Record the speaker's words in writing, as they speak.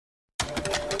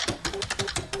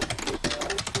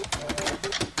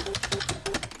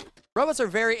Robots are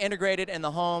very integrated in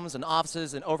the homes and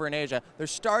offices and over in Asia. They're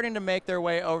starting to make their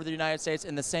way over the United States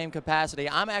in the same capacity.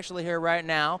 I'm actually here right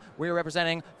now. We're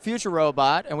representing Future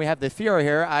Robot, and we have the Furo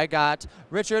here. I got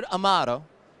Richard Amato.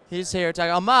 He's here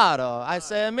talking, Amato. I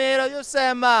say Amato, you say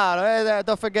Amato. Hey there,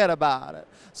 don't forget about it.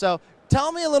 So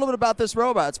tell me a little bit about this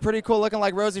robot. It's pretty cool, looking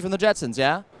like Rosie from the Jetsons,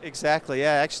 yeah? Exactly,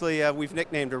 yeah. Actually, we've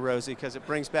nicknamed her Rosie because it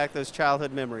brings back those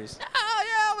childhood memories. Oh,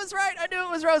 yeah, I was right. I knew it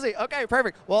was Rosie. Okay,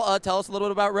 perfect. Well, tell us a little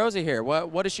bit about Rosie here.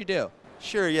 What does she do?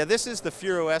 Sure, yeah, this is the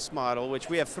Furo-S model, which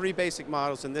we have 3 basic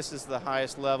models, and this is the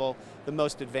highest level, the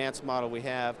most advanced model we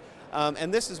have.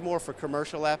 And this is more for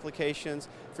commercial applications,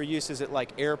 for uses at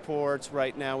like airports.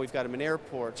 Right now we've got them in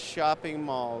airports, shopping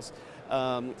malls,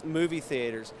 movie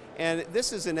theaters. And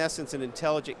this is in essence an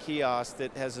intelligent kiosk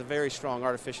that has a very strong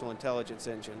artificial intelligence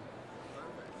engine.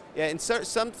 Yeah, and so,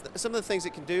 some of the things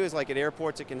it can do is like at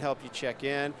airports it can help you check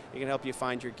in, it can help you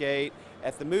find your gate.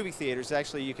 At the movie theaters,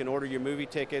 actually you can order your movie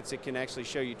tickets, it can actually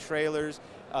show you trailers,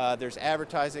 there's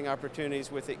advertising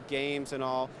opportunities with it, games and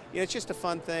all. You know, it's just a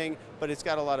fun thing, but it's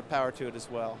got a lot of power to it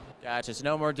as well. Gotcha, so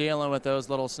no more dealing with those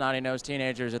little snotty-nosed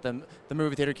teenagers at the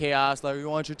movie theater kiosk, like, you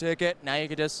want your ticket? Now you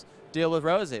can just deal with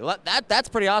Rosie. Well, that's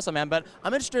pretty awesome, man, but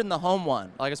I'm interested in the home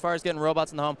one. Like, as far as getting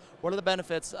robots in the home, what are the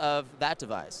benefits of that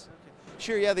device?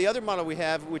 Sure, yeah, the other model we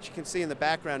have, which you can see in the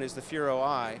background, is the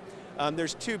Furo-I.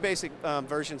 There's 2 basic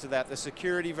versions of that. The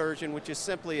security version, which is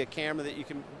simply a camera that you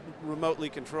can remotely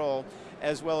control,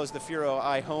 as well as the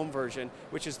Furo-I home version,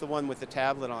 which is the one with the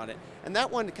tablet on it. And that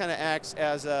one kind of acts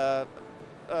as a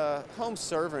home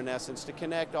server in essence to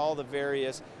connect all the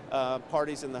various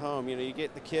parties in the home. You know, you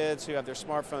get the kids who have their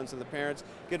smartphones and the parents,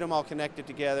 get them all connected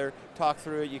together, talk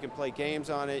through it, you can play games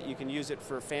on it, you can use it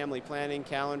for family planning,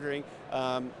 calendaring,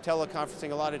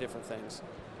 teleconferencing, a lot of different things.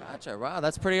 Gotcha, wow,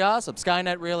 that's pretty awesome.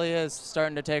 Skynet really is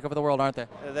starting to take over the world, aren't they?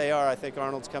 They are. I think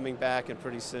Arnold's coming back and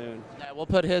pretty soon. Yeah, we'll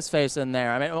put his face in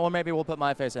there. I mean, or maybe we'll put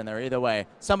my face in there, either way.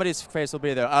 Somebody's face will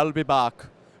be there. I'll be back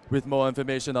with more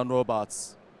information on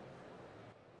robots.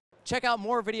 Check out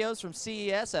more videos from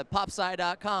CES at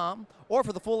popsci.com, or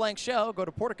for the full-length show, go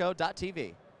to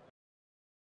portico.tv.